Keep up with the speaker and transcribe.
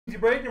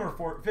break number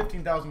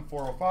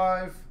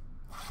 15,405.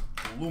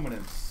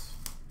 Luminance.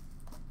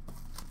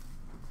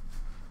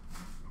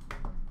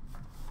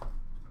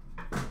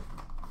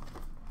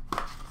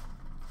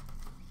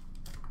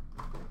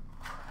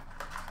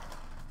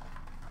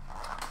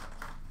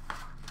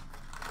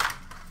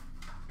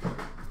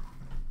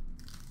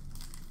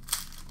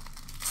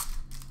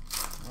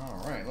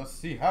 Let's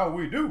see how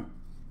we do.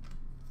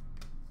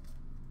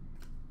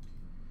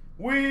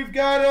 We've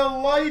got a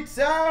lights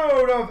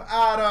out of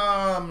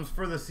Adams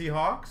for the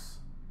Seahawks.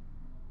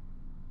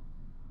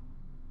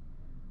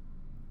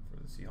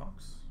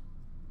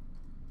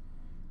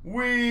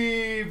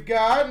 We've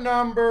got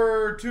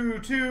number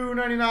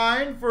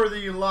 2/299 for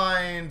the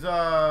Lions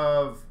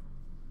of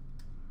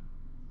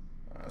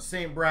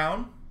St.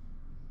 Brown.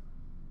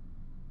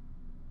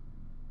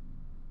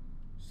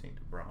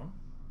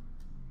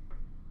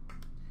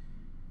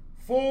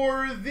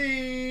 For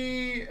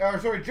the,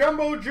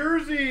 jumbo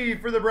jersey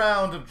for the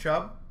Browns of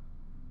Chubb.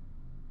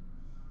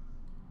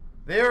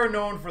 They are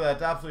known for that.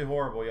 It's absolutely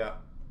horrible, yeah.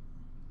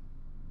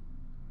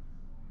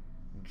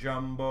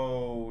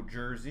 Jumbo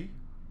jersey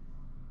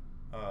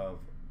of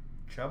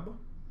Chubb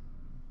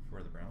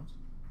for the Browns.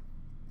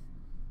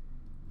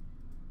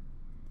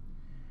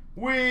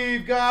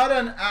 We've got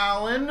an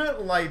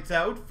Allen lights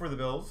out for the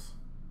Bills.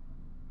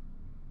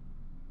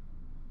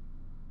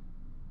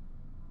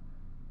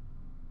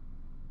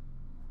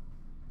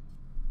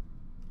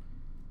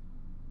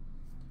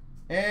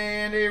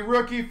 And a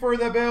rookie for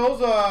the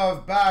Bills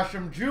of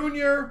Basham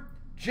Jr.,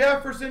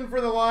 Jefferson for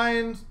the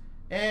Lions,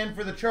 and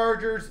for the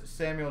Chargers,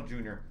 Samuel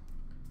Jr.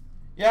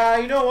 Yeah,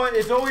 you know what?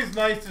 It's always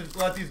nice to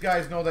let these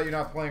guys know that you're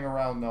not playing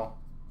around, though.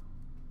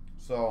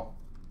 So,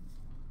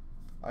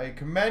 I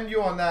commend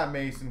you on that,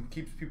 Mason.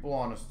 Keeps people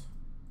honest.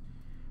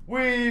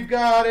 We've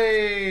got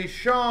a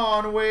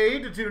Sean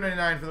Wade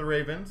 /299 for the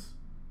Ravens.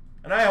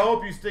 And I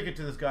hope you stick it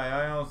to this guy.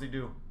 I honestly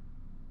do.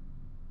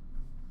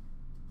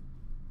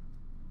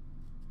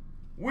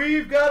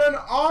 We've got an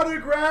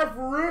autograph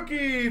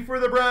rookie for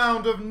the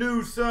Browns of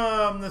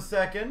Newsome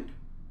II.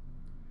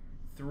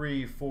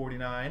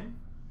 $3.49.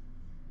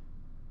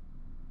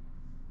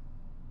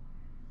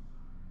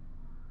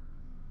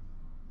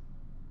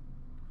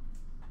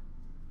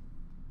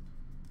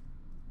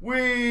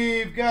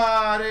 We've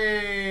got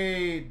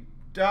a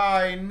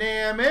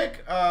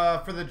dynamic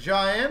for the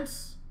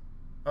Giants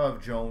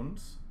of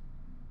Jones.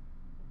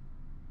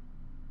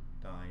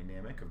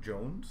 Dynamic of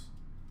Jones.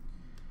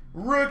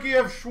 Rookie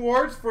of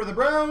Schwartz for the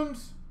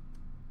Browns.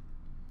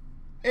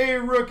 A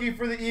rookie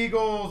for the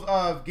Eagles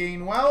of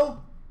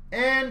Gainwell.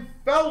 And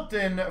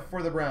Felton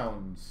for the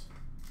Browns.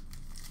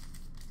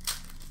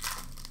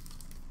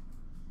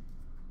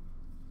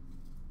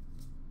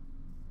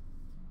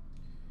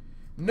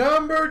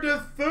 Number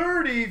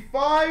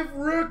 /35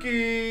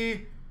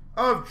 rookie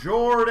of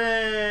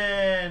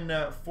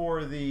Jordan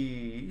for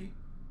the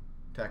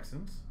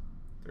Texans.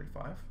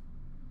 35.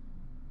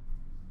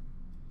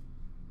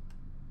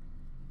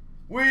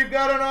 We've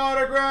got an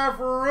autograph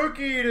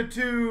rookie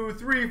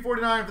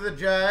 /349 for the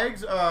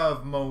Jags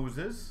of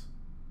Moses.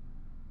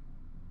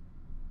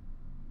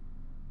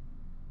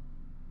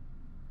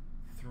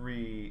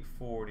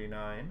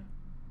 $3.49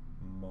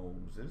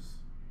 Moses.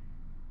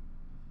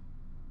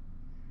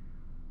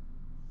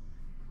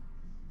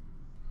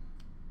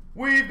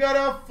 We've got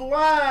a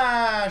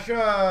flash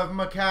of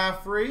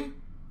McCaffrey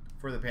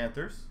for the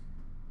Panthers.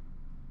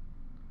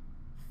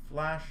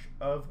 Flash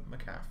of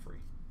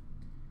McCaffrey.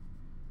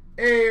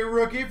 A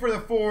rookie for the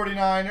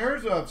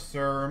 49ers of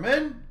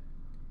Sermon.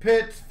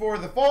 Pitts for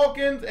the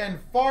Falcons and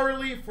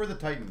Farley for the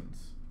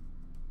Titans.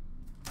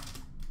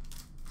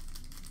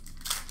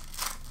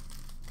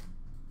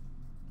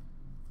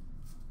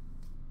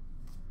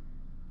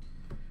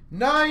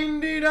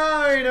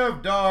 $99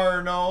 of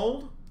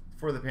Darnold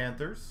for the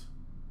Panthers.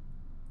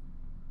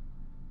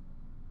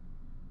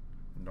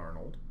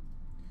 Darnold.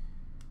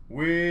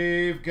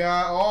 We've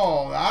got,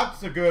 oh,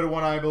 that's a good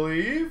one, I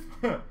believe.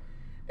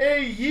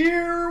 A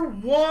year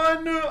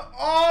one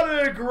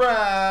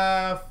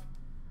autograph,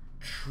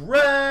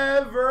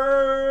 Trevor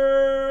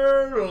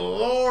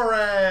Lawrence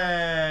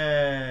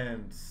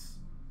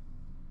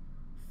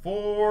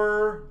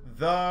for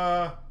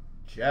the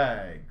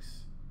Jags.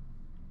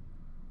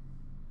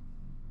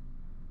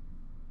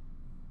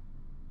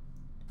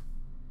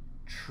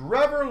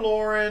 Trevor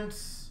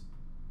Lawrence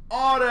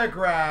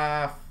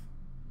autograph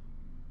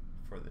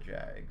for the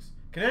Jags.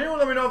 Can anyone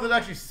let me know if this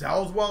actually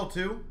sells well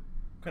too?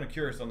 I'm kind of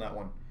curious on that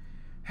one.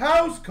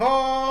 House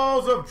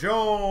calls of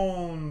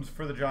Jones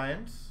for the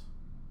Giants.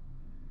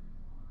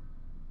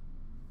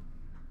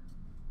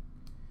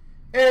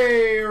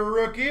 A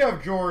rookie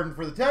of Jordan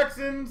for the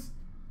Texans.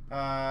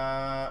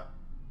 Onwuzurike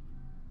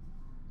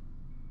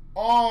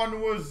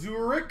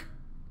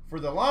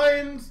for the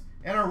Lions.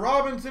 And a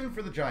Robinson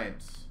for the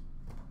Giants.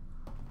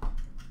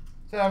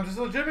 So I'm just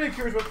legitimately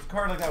curious what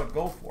card like that would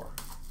go for.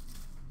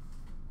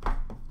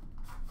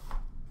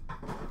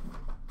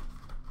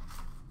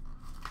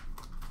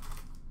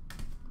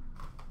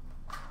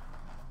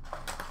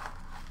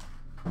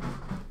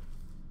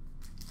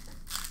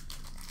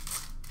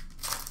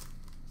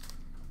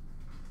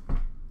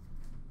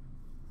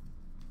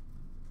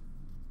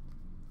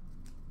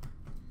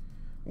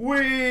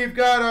 We've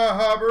got a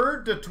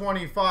Hubbard to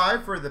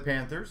 25 for the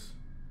Panthers.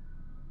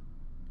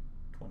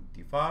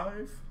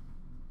 25.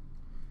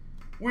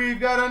 We've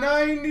got a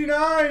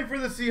 99 for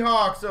the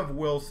Seahawks of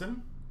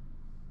Wilson.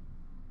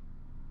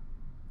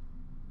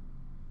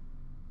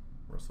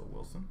 Russell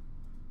Wilson.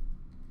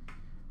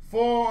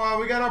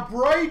 We got a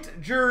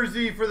bright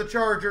jersey for the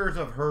Chargers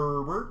of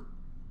Herbert.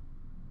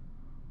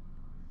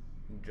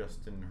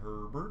 Justin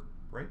Herbert,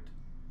 right?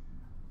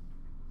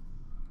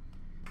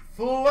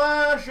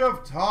 Flash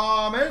of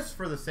Thomas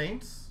for the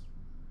Saints.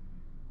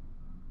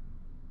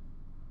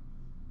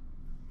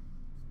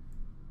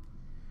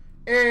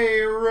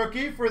 A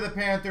rookie for the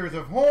Panthers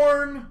of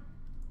Horn.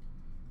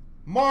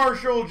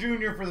 Marshall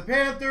Jr. for the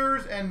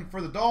Panthers. And for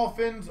the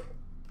Dolphins,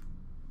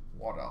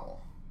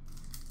 Waddell.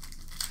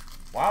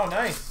 Wow,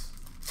 nice.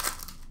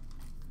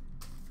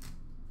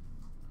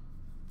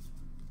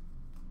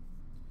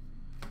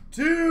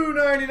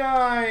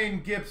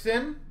 $2.99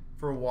 Gibson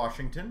for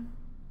Washington.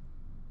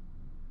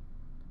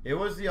 It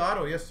was the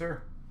auto, yes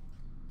sir.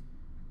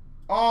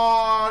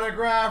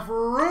 Autograph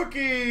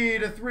rookie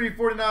to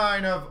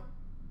 349 of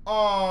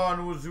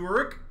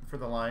Onwuzurike for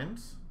the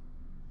Lions.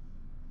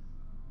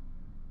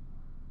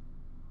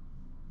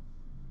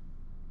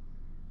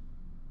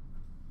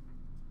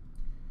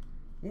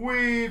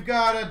 We've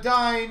got a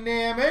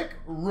dynamic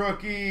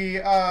rookie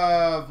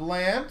of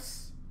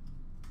Lance.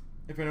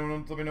 If anyone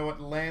wants to let me know what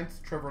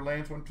Trevor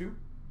Lance went to.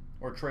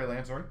 Or Trey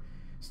Lance, sorry.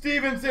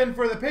 Stevenson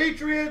for the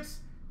Patriots.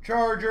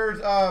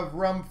 Chargers of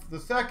Rumpf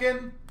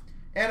II.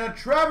 And a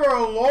Trevor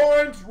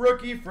Lawrence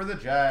rookie for the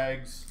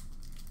Jags.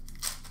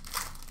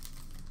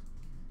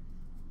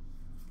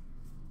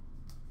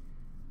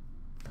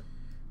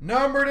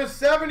 Number to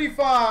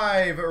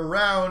 75,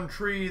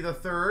 Roundtree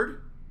III.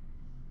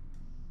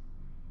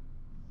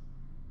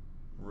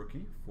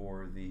 Rookie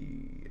for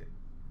the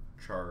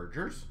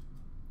Chargers.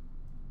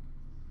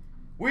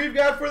 We've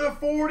got for the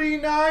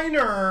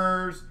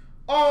 49ers,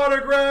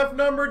 autograph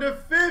number to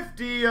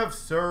 50 of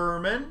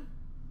Sermon.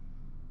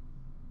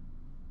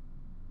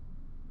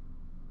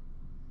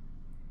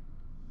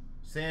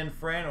 San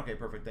Fran, okay,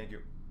 perfect, thank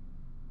you.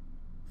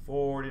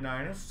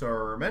 49ers,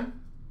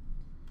 Sermon.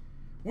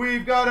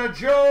 We've got a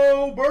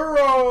Joe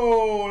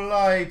Burrow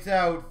lights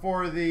out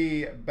for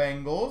the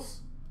Bengals.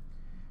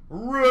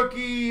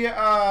 Rookie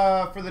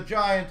for the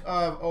Giants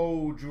of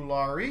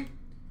Ojulari.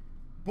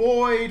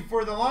 Boyd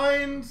for the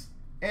Lions.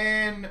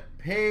 And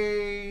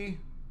Pay,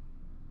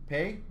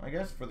 I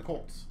guess, for the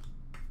Colts.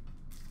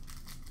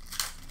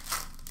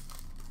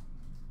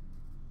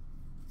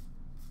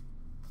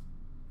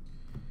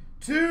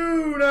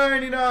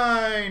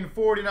 $2.99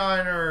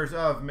 49ers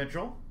of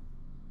Mitchell.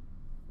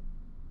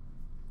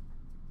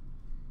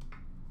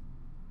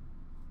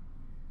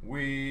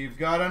 We've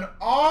got an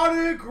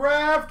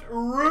autographed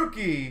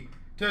rookie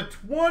to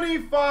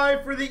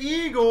 25 for the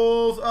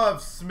Eagles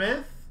of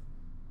Smith.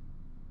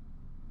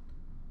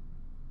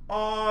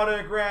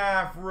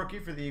 Autograph rookie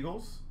for the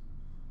Eagles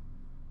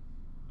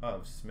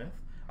of Smith.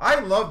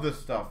 I love this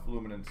stuff,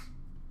 Luminance.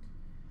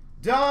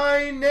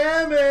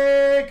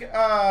 Dynamic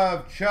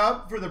of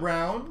Chubb for the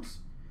Browns.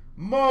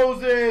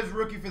 Moses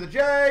rookie for the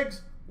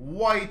Jags.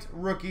 White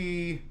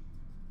rookie.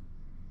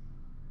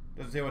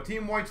 Doesn't say what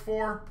team White's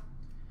for.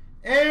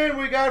 And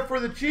we got for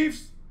the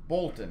Chiefs,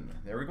 Bolton.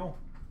 There we go.